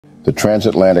The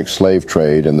transatlantic slave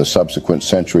trade and the subsequent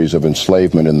centuries of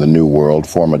enslavement in the New World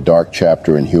form a dark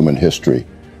chapter in human history,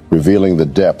 revealing the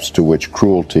depths to which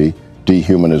cruelty,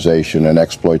 dehumanization, and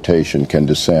exploitation can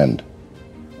descend.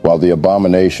 While the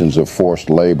abominations of forced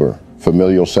labor,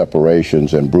 familial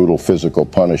separations, and brutal physical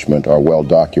punishment are well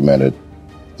documented,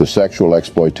 the sexual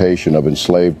exploitation of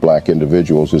enslaved black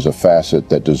individuals is a facet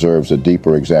that deserves a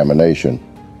deeper examination,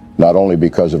 not only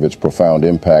because of its profound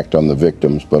impact on the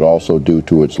victims, but also due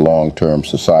to its long-term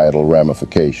societal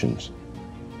ramifications.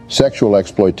 Sexual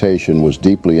exploitation was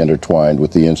deeply intertwined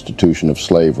with the institution of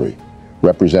slavery,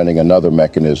 representing another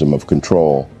mechanism of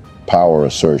control, power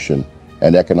assertion,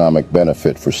 and economic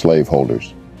benefit for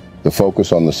slaveholders. The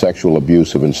focus on the sexual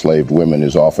abuse of enslaved women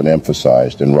is often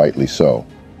emphasized, and rightly so.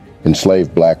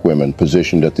 Enslaved black women,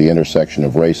 positioned at the intersection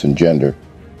of race and gender,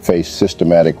 faced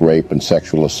systematic rape and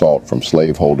sexual assault from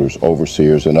slaveholders,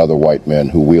 overseers, and other white men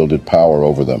who wielded power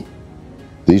over them.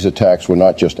 These attacks were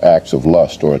not just acts of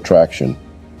lust or attraction,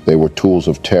 they were tools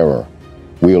of terror,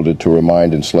 wielded to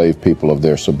remind enslaved people of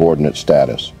their subordinate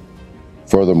status.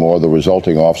 Furthermore, the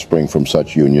resulting offspring from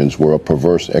such unions were a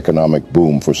perverse economic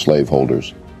boom for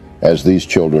slaveholders, as these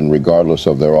children, regardless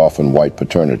of their often white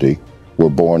paternity, were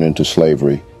born into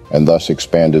slavery and thus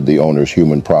expanded the owner's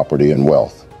human property and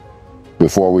wealth.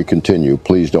 Before we continue,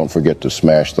 please don't forget to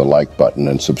smash the like button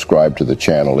and subscribe to the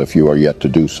channel if you are yet to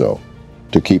do so,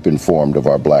 to keep informed of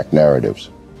our black narratives.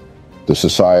 The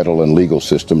societal and legal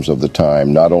systems of the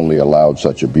time not only allowed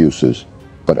such abuses,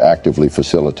 but actively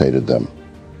facilitated them.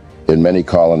 In many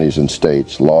colonies and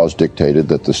states, laws dictated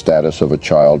that the status of a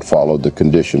child followed the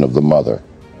condition of the mother,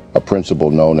 a principle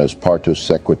known as partus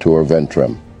sequitur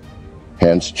ventrem.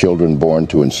 Hence, children born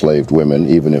to enslaved women,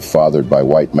 even if fathered by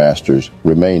white masters,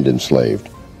 remained enslaved.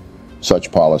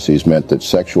 Such policies meant that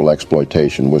sexual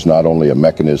exploitation was not only a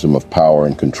mechanism of power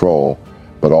and control,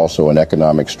 but also an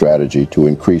economic strategy to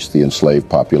increase the enslaved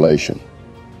population.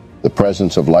 The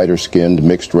presence of lighter-skinned,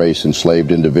 mixed-race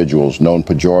enslaved individuals, known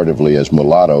pejoratively as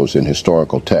mulattoes in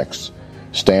historical texts,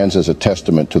 stands as a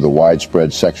testament to the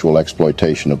widespread sexual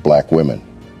exploitation of black women.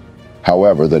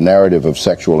 However, the narrative of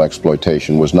sexual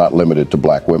exploitation was not limited to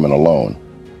black women alone.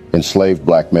 Enslaved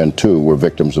black men, too, were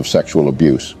victims of sexual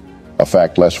abuse, a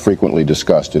fact less frequently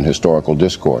discussed in historical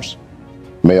discourse.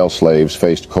 Male slaves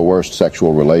faced coerced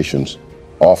sexual relations,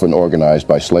 often organized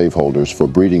by slaveholders for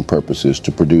breeding purposes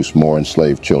to produce more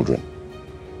enslaved children.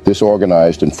 This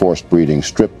organized and forced breeding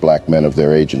stripped black men of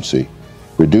their agency,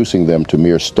 reducing them to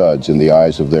mere studs in the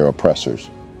eyes of their oppressors.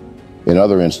 In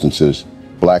other instances,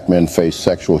 black men faced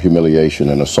sexual humiliation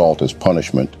and assault as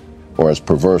punishment, or as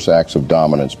perverse acts of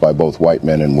dominance by both white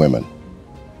men and women.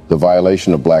 The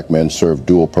violation of black men served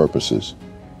dual purposes.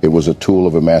 It was a tool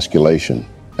of emasculation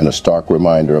and a stark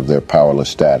reminder of their powerless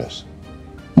status.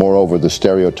 Moreover, the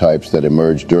stereotypes that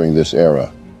emerged during this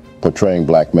era, portraying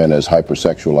black men as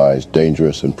hypersexualized,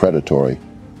 dangerous, and predatory,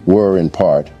 were, in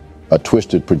part, a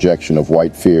twisted projection of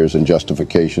white fears and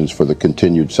justifications for the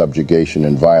continued subjugation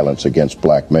and violence against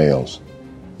black males.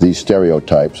 These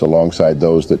stereotypes, alongside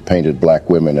those that painted black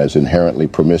women as inherently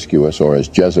promiscuous or as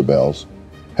Jezebels,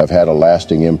 have had a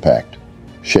lasting impact,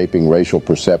 shaping racial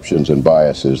perceptions and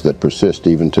biases that persist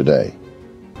even today.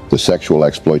 The sexual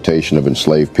exploitation of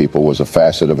enslaved people was a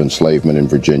facet of enslavement in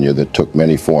Virginia that took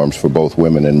many forms for both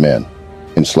women and men.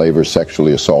 Enslavers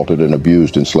sexually assaulted and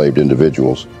abused enslaved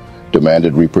individuals,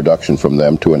 demanded reproduction from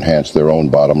them to enhance their own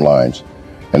bottom lines,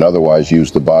 and otherwise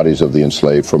used the bodies of the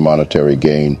enslaved for monetary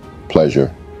gain,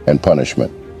 pleasure, and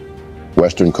punishment.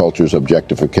 Western culture's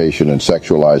objectification and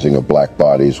sexualizing of black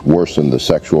bodies worsened the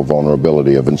sexual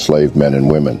vulnerability of enslaved men and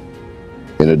women.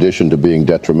 In addition to being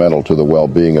detrimental to the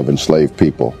well-being of enslaved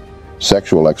people,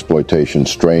 sexual exploitation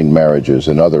strained marriages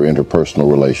and other interpersonal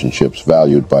relationships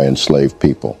valued by enslaved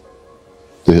people.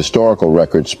 The historical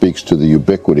record speaks to the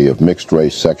ubiquity of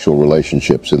mixed-race sexual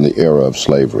relationships in the era of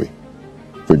slavery.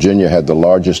 Virginia had the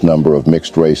largest number of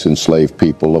mixed-race enslaved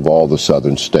people of all the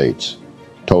southern states,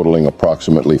 totaling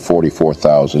approximately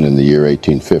 44,000 in the year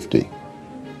 1850.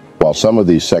 While some of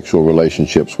these sexual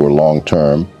relationships were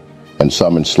long-term, and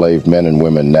some enslaved men and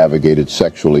women navigated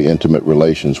sexually intimate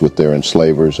relations with their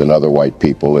enslavers and other white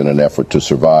people in an effort to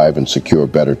survive and secure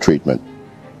better treatment,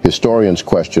 historians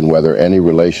question whether any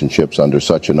relationships under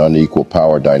such an unequal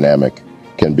power dynamic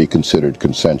can be considered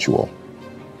consensual.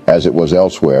 As it was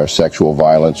elsewhere, sexual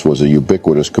violence was a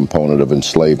ubiquitous component of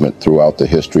enslavement throughout the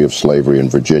history of slavery in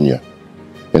Virginia.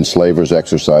 Enslavers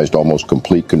exercised almost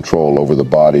complete control over the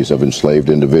bodies of enslaved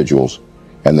individuals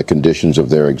and the conditions of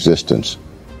their existence,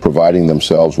 providing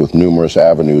themselves with numerous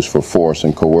avenues for force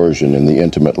and coercion in the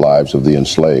intimate lives of the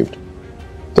enslaved.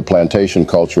 The plantation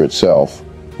culture itself,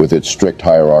 with its strict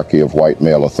hierarchy of white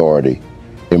male authority,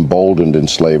 emboldened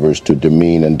enslavers to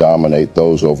demean and dominate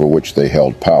those over which they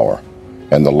held power,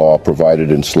 and the law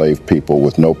provided enslaved people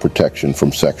with no protection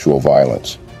from sexual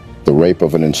violence. The rape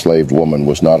of an enslaved woman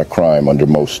was not a crime under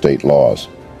most state laws.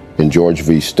 In George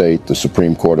v. State, the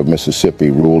Supreme Court of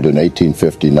Mississippi ruled in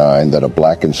 1859 that a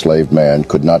black enslaved man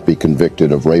could not be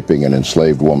convicted of raping an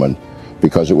enslaved woman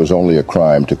because it was only a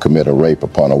crime to commit a rape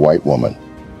upon a white woman.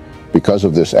 Because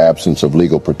of this absence of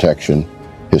legal protection,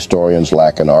 historians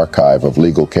lack an archive of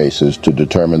legal cases to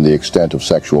determine the extent of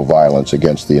sexual violence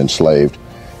against the enslaved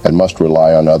and must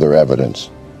rely on other evidence.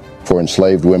 For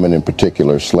enslaved women in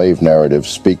particular, slave narratives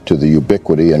speak to the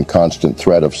ubiquity and constant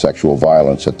threat of sexual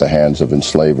violence at the hands of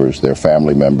enslavers, their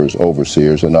family members,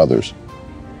 overseers, and others.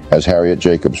 As Harriet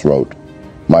Jacobs wrote,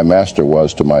 "My master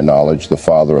was, to my knowledge, the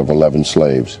father of 11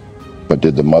 slaves. But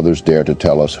did the mothers dare to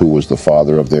tell us who was the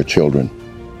father of their children?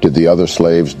 Did the other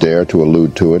slaves dare to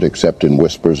allude to it except in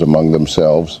whispers among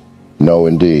themselves? No,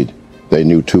 indeed. They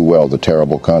knew too well the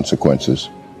terrible consequences."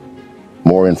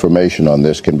 More information on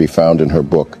this can be found in her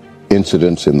book,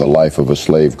 Incidents in the Life of a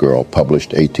Slave Girl,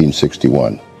 published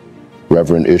 1861.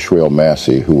 Reverend Israel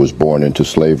Massey, who was born into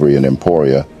slavery in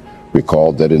Emporia,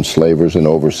 recalled that enslavers and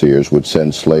overseers would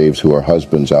send slaves who are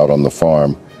husbands out on the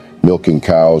farm, milking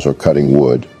cows or cutting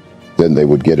wood. Then they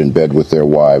would get in bed with their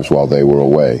wives while they were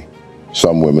away.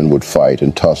 Some women would fight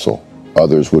and tussle.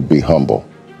 Others would be humble,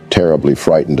 terribly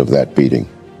frightened of that beating.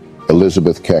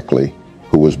 Elizabeth Keckley,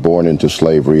 who was born into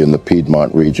slavery in the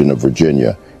Piedmont region of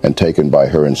Virginia and taken by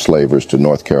her enslavers to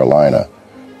North Carolina,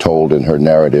 told in her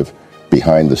narrative,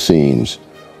 Behind the Scenes,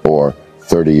 or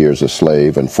 30 Years a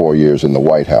Slave and 4 Years in the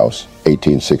White House,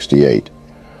 1868,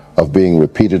 of being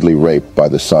repeatedly raped by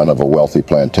the son of a wealthy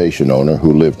plantation owner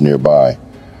who lived nearby.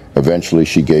 Eventually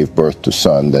she gave birth to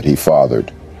son that he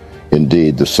fathered.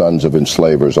 Indeed, the sons of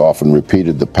enslavers often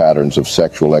repeated the patterns of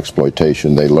sexual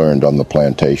exploitation they learned on the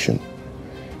plantation.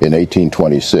 In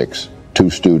 1826, 2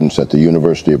 students at the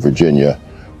University of Virginia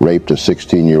raped a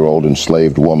 16-year-old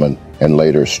enslaved woman and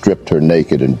later stripped her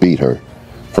naked and beat her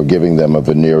for giving them a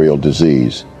venereal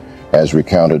disease, as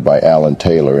recounted by Alan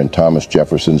Taylor in Thomas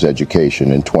Jefferson's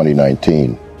Education in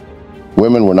 2019.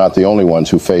 Women were not the only ones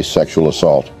who faced sexual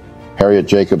assault. Harriet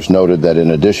Jacobs noted that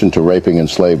in addition to raping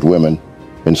enslaved women,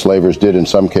 enslavers did in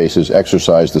some cases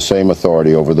exercise the same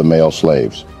authority over the male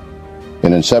slaves.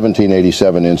 In a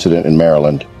 1787 incident in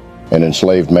Maryland, an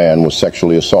enslaved man was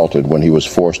sexually assaulted when he was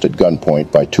forced at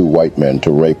gunpoint by 2 white men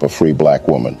to rape a free black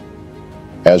woman.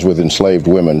 As with enslaved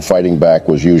women, fighting back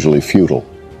was usually futile,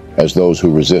 as those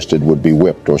who resisted would be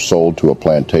whipped or sold to a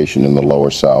plantation in the Lower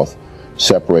South,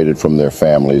 separated from their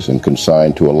families and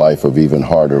consigned to a life of even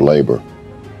harder labor.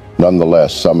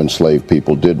 Nonetheless, some enslaved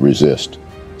people did resist,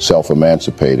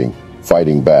 self-emancipating,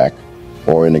 fighting back,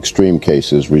 or in extreme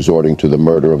cases, resorting to the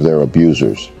murder of their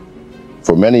abusers.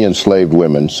 For many enslaved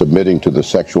women, submitting to the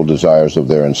sexual desires of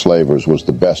their enslavers was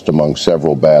the best among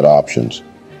several bad options,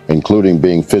 including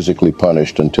being physically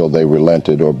punished until they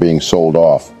relented or being sold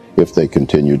off if they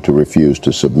continued to refuse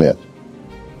to submit.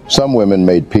 Some women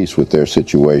made peace with their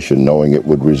situation, knowing it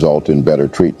would result in better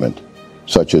treatment,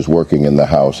 such as working in the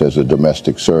house as a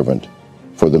domestic servant,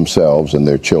 for themselves and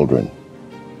their children.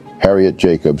 Harriet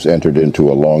Jacobs entered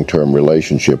into a long-term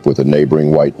relationship with a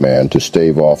neighboring white man to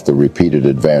stave off the repeated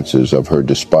advances of her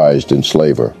despised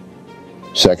enslaver.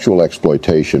 Sexual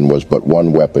exploitation was but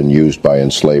one weapon used by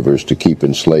enslavers to keep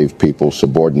enslaved people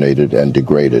subordinated and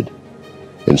degraded.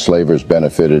 Enslavers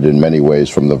benefited in many ways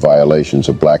from the violations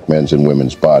of black men's and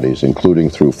women's bodies, including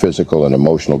through physical and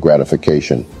emotional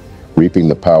gratification, reaping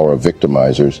the power of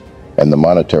victimizers, and the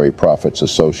monetary profits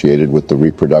associated with the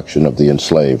reproduction of the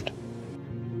enslaved.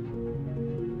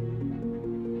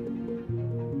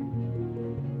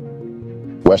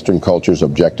 Western culture's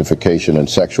objectification and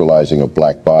sexualizing of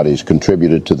black bodies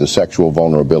contributed to the sexual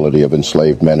vulnerability of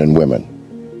enslaved men and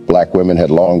women. Black women had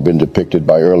long been depicted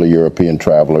by early European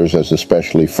travelers as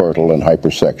especially fertile and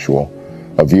hypersexual,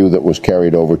 a view that was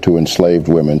carried over to enslaved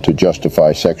women to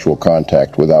justify sexual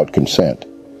contact without consent.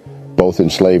 Both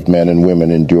enslaved men and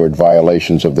women endured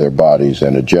violations of their bodies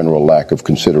and a general lack of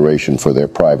consideration for their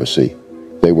privacy.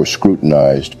 They were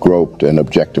scrutinized, groped, and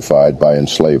objectified by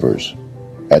enslavers.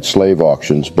 At slave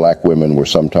auctions, black women were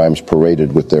sometimes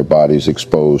paraded with their bodies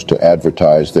exposed to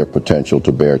advertise their potential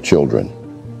to bear children.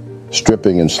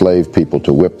 Stripping enslaved people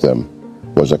to whip them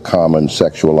was a common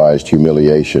sexualized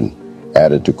humiliation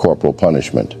added to corporal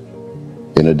punishment.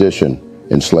 In addition,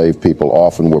 enslaved people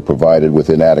often were provided with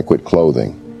inadequate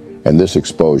clothing, and this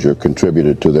exposure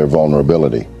contributed to their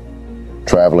vulnerability.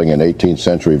 Traveling in 18th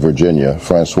century Virginia,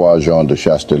 François Jean de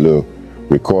Chastellux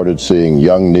recorded seeing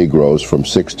young Negroes from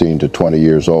 16 to 20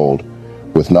 years old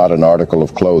with not an article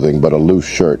of clothing but a loose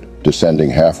shirt descending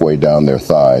halfway down their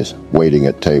thighs, waiting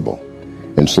at table.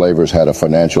 Enslavers had a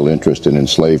financial interest in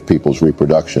enslaved people's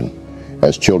reproduction,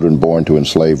 as children born to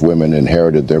enslaved women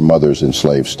inherited their mother's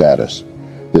enslaved status.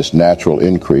 This natural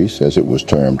increase, as it was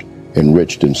termed,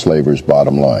 enriched enslavers'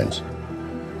 bottom lines.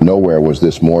 Nowhere was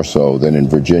this more so than in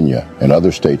Virginia and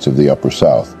other states of the Upper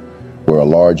South, where a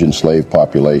large enslaved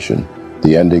population,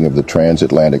 the ending of the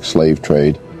transatlantic slave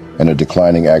trade, and a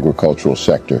declining agricultural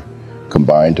sector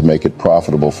combined to make it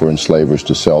profitable for enslavers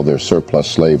to sell their surplus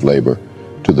slave labor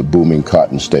to the booming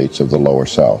cotton states of the Lower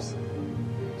South.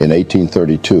 In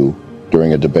 1832,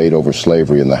 during a debate over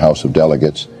slavery in the House of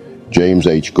Delegates, James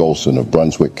H. Golson of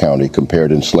Brunswick County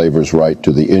compared enslavers' right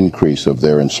to the increase of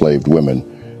their enslaved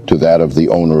women to that of the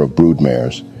owner of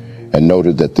broodmares, and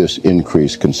noted that this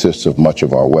increase consists of much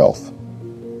of our wealth.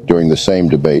 During the same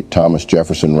debate, Thomas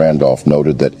Jefferson Randolph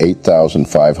noted that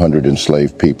 8,500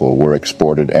 enslaved people were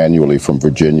exported annually from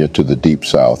Virginia to the Deep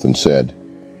South and said,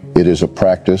 "It is a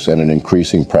practice and an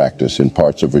increasing practice in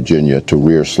parts of Virginia to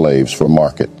rear slaves for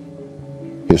market."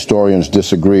 Historians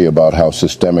disagree about how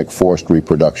systemic forced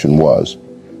reproduction was,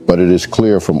 but it is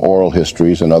clear from oral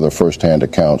histories and other first-hand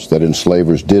accounts that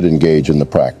enslavers did engage in the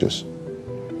practice.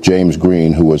 James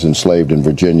Green, who was enslaved in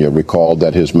Virginia, recalled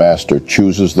that his master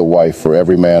chooses the wife for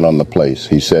every man on the place.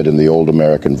 He said in the old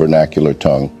American vernacular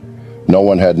tongue, "No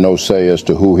one had no say as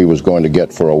to who he was going to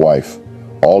get for a wife.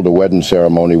 All the wedding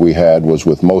ceremony we had was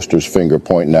with Moster's finger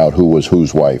pointing out who was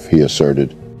whose wife," he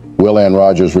asserted. Will Ann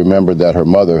Rogers remembered that her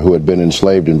mother, who had been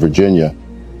enslaved in Virginia,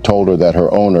 told her that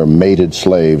her owner mated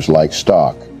slaves like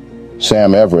stock.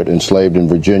 Sam Everett, enslaved in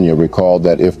Virginia, recalled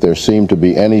that if there seemed to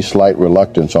be any slight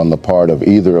reluctance on the part of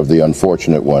either of the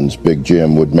unfortunate ones, Big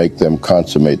Jim would make them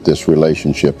consummate this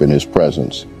relationship in his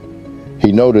presence.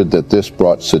 He noted that this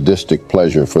brought sadistic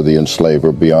pleasure for the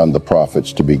enslaver beyond the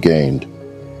profits to be gained.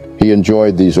 He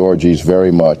enjoyed these orgies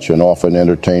very much and often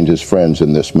entertained his friends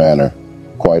in this manner.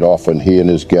 Quite often he and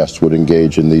his guests would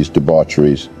engage in these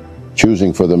debaucheries,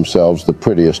 choosing for themselves the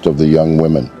prettiest of the young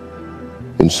women.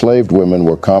 Enslaved women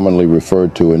were commonly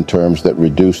referred to in terms that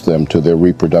reduced them to their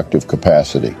reproductive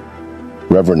capacity.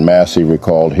 Reverend Massey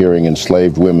recalled hearing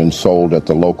enslaved women sold at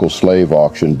the local slave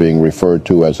auction being referred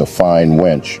to as a fine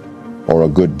wench or a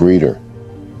good breeder.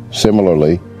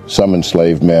 Similarly, some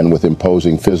enslaved men with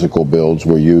imposing physical builds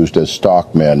were used as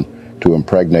stock men to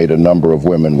impregnate a number of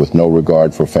women with no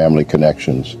regard for family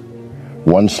connections.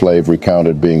 One slave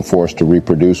recounted being forced to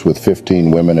reproduce with 15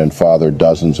 women and father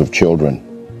dozens of children.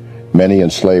 Many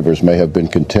enslavers may have been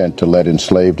content to let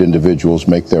enslaved individuals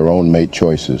make their own mate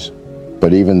choices,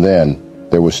 but even then,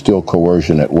 there was still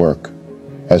coercion at work.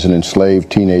 As an enslaved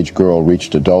teenage girl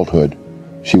reached adulthood,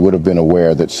 she would have been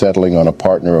aware that settling on a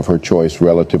partner of her choice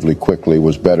relatively quickly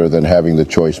was better than having the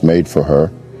choice made for her,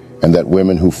 and that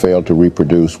women who failed to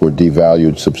reproduce were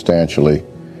devalued substantially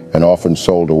and often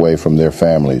sold away from their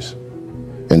families.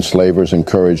 Enslavers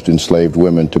encouraged enslaved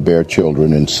women to bear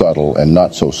children in subtle and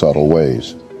not so subtle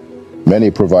ways.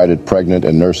 Many provided pregnant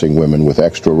and nursing women with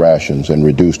extra rations and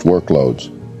reduced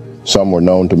workloads. Some were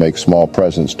known to make small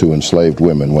presents to enslaved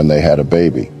women when they had a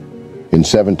baby. In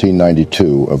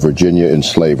 1792, a Virginia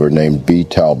enslaver named B.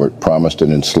 Talbot promised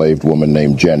an enslaved woman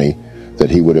named Jenny that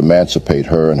he would emancipate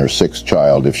her and her sixth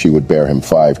child if she would bear him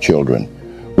 5 children,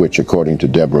 which, according to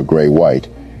Deborah Gray White,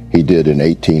 he did in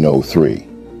 1803.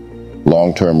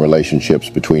 Long-term relationships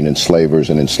between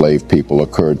enslavers and enslaved people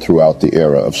occurred throughout the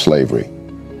era of slavery.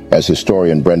 As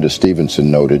historian Brenda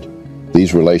Stevenson noted,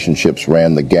 these relationships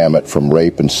ran the gamut from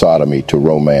rape and sodomy to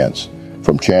romance,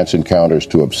 from chance encounters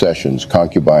to obsessions,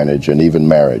 concubinage, and even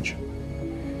marriage.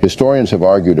 Historians have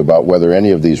argued about whether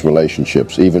any of these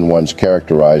relationships, even ones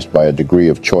characterized by a degree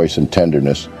of choice and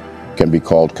tenderness, can be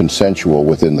called consensual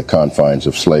within the confines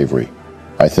of slavery.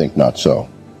 I think not so.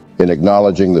 In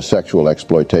acknowledging the sexual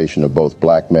exploitation of both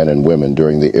black men and women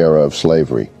during the era of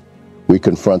slavery, we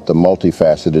confront the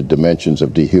multifaceted dimensions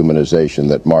of dehumanization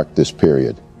that marked this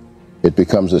period. It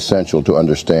becomes essential to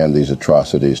understand these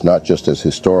atrocities not just as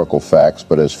historical facts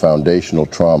but as foundational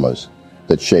traumas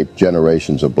that shaped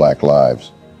generations of black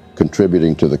lives,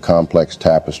 contributing to the complex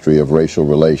tapestry of racial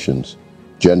relations,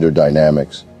 gender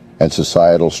dynamics, and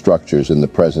societal structures in the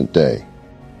present day.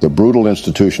 The brutal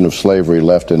institution of slavery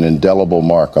left an indelible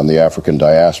mark on the African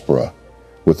diaspora,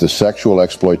 with the sexual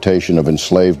exploitation of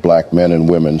enslaved black men and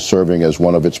women serving as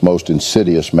one of its most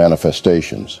insidious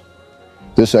manifestations.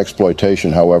 This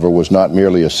exploitation, however, was not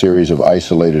merely a series of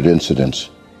isolated incidents.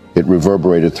 It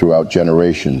reverberated throughout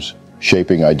generations,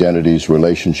 shaping identities,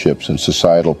 relationships, and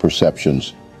societal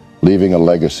perceptions, leaving a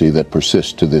legacy that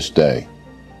persists to this day.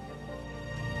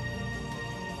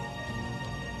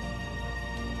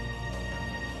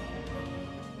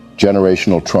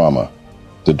 Generational trauma.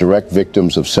 The direct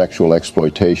victims of sexual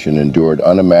exploitation endured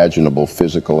unimaginable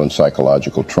physical and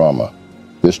psychological trauma.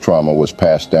 This trauma was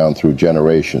passed down through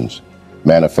generations,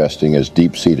 manifesting as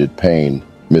deep-seated pain,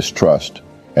 mistrust,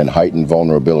 and heightened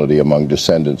vulnerability among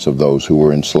descendants of those who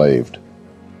were enslaved.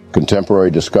 Contemporary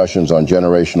discussions on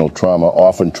generational trauma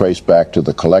often trace back to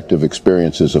the collective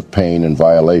experiences of pain and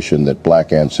violation that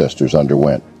Black ancestors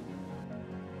underwent.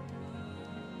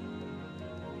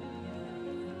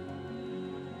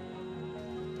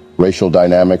 Racial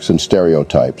dynamics and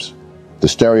stereotypes. The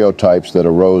stereotypes that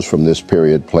arose from this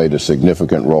period played a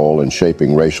significant role in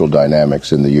shaping racial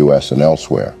dynamics in the U.S. and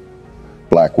elsewhere.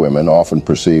 Black women, often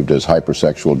perceived as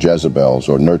hypersexual Jezebels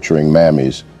or nurturing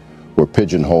mammies, were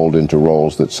pigeonholed into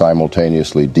roles that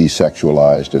simultaneously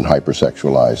desexualized and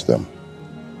hypersexualized them.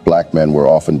 Black men were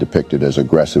often depicted as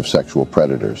aggressive sexual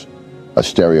predators, a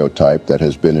stereotype that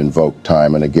has been invoked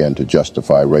time and again to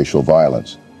justify racial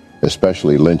violence,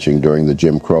 especially lynching during the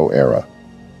Jim Crow era.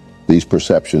 These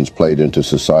perceptions played into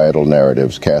societal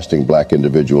narratives, casting Black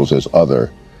individuals as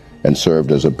other, and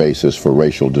served as a basis for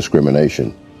racial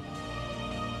discrimination.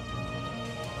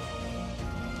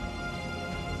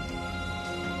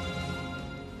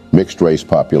 Mixed-race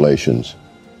populations.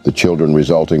 The children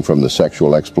resulting from the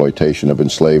sexual exploitation of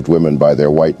enslaved women by their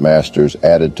white masters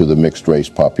added to the mixed-race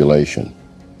population.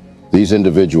 These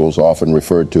individuals, often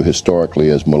referred to historically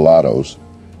as mulattoes,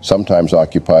 sometimes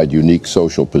occupied unique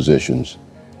social positions,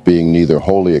 being neither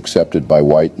wholly accepted by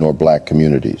white nor Black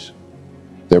communities.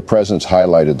 Their presence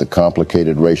highlighted the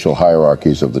complicated racial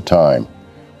hierarchies of the time,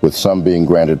 with some being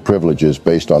granted privileges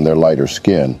based on their lighter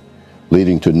skin,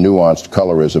 leading to nuanced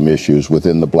colorism issues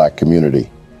within the Black community,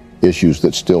 issues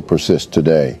that still persist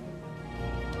today.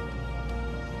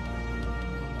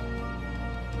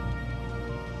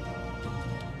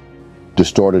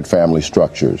 Distorted family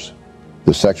structures.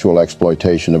 The sexual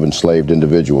exploitation of enslaved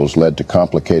individuals led to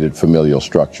complicated familial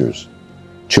structures.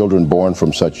 Children born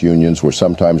from such unions were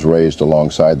sometimes raised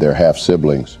alongside their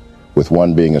half-siblings, with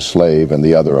one being a slave and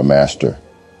the other a master.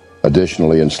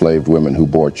 Additionally, enslaved women who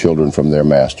bore children from their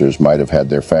masters might have had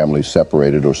their families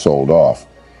separated or sold off,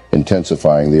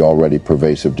 intensifying the already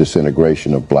pervasive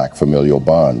disintegration of Black familial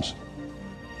bonds.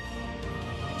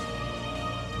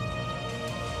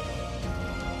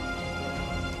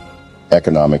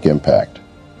 Economic impact.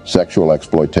 Sexual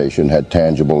exploitation had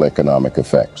tangible economic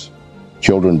effects.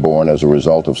 Children born as a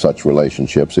result of such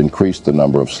relationships increased the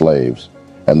number of slaves,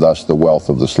 and thus the wealth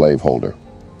of the slaveholder.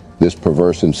 This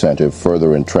perverse incentive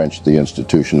further entrenched the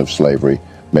institution of slavery,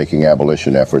 making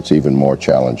abolition efforts even more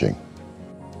challenging.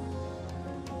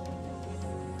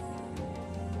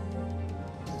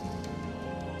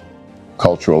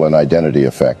 Cultural and identity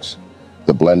effects.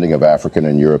 The blending of African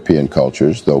and European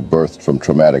cultures, though birthed from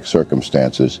traumatic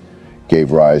circumstances,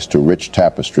 gave rise to rich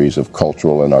tapestries of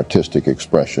cultural and artistic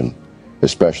expression,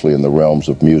 especially in the realms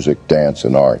of music, dance,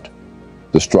 and art.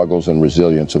 The struggles and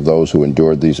resilience of those who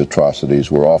endured these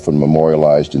atrocities were often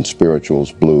memorialized in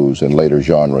spirituals, blues, and later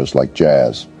genres like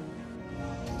jazz.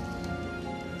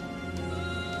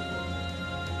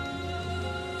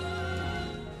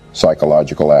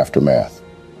 Psychological aftermath.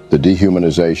 The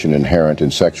dehumanization inherent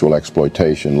in sexual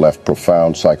exploitation left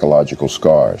profound psychological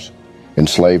scars.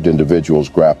 Enslaved individuals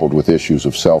grappled with issues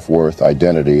of self-worth,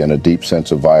 identity, and a deep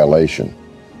sense of violation.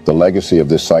 The legacy of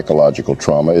this psychological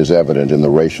trauma is evident in the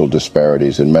racial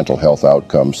disparities in mental health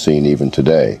outcomes seen even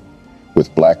today,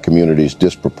 with Black communities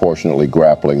disproportionately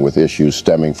grappling with issues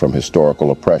stemming from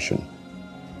historical oppression.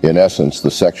 In essence,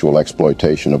 the sexual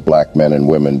exploitation of Black men and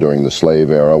women during the slave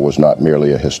era was not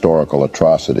merely a historical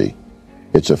atrocity.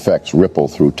 Its effects ripple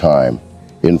through time,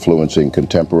 influencing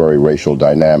contemporary racial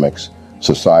dynamics,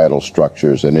 societal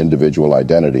structures, and individual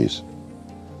identities.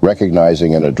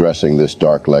 Recognizing and addressing this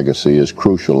dark legacy is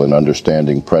crucial in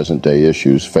understanding present-day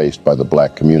issues faced by the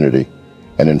Black community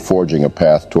and in forging a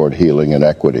path toward healing and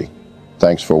equity.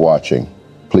 Thanks for watching.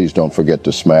 Please don't forget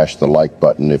to smash the like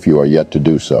button if you are yet to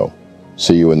do so.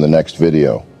 See you in the next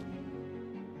video.